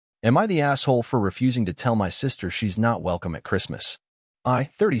Am I the asshole for refusing to tell my sister she's not welcome at Christmas? I,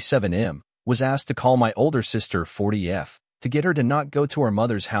 37M, was asked to call my older sister, 40F, to get her to not go to her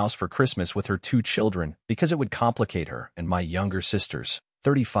mother's house for Christmas with her 2 children because it would complicate her and my younger sister's,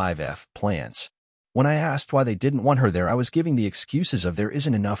 35F, plans. When I asked why they didn't want her there, I was giving the excuses of there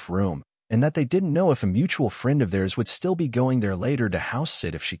isn't enough room and that they didn't know if a mutual friend of theirs would still be going there later to house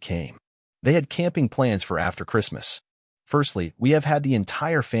sit if she came. They had camping plans for after Christmas. Firstly, we have had the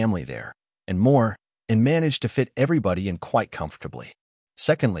entire family there, and more, and managed to fit everybody in quite comfortably.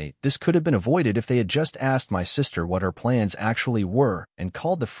 Secondly, this could have been avoided if they had just asked my sister what her plans actually were and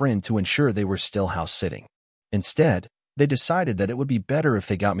called the friend to ensure they were still house-sitting. Instead, they decided that it would be better if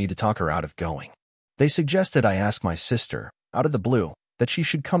they got me to talk her out of going. They suggested I ask my sister, out of the blue, that she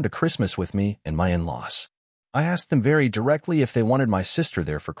should come to Christmas with me and my in-laws. I asked them very directly if they wanted my sister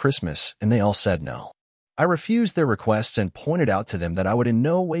there for Christmas, and they all said no. I refused their requests and pointed out to them that I would in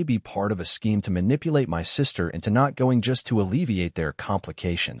no way be part of a scheme to manipulate my sister into not going just to alleviate their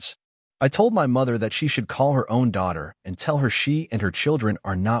complications. I told my mother that she should call her own daughter and tell her she and her children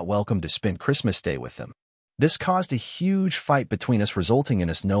are not welcome to spend Christmas Day with them. This caused a huge fight between us, resulting in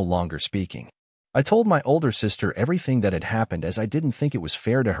us no longer speaking. I told my older sister everything that had happened, as I didn't think it was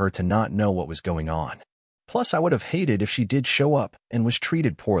fair to her to not know what was going on. Plus, I would have hated if she did show up and was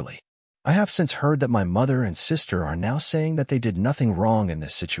treated poorly. I have since heard that my mother and sister are now saying that they did nothing wrong in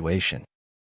this situation,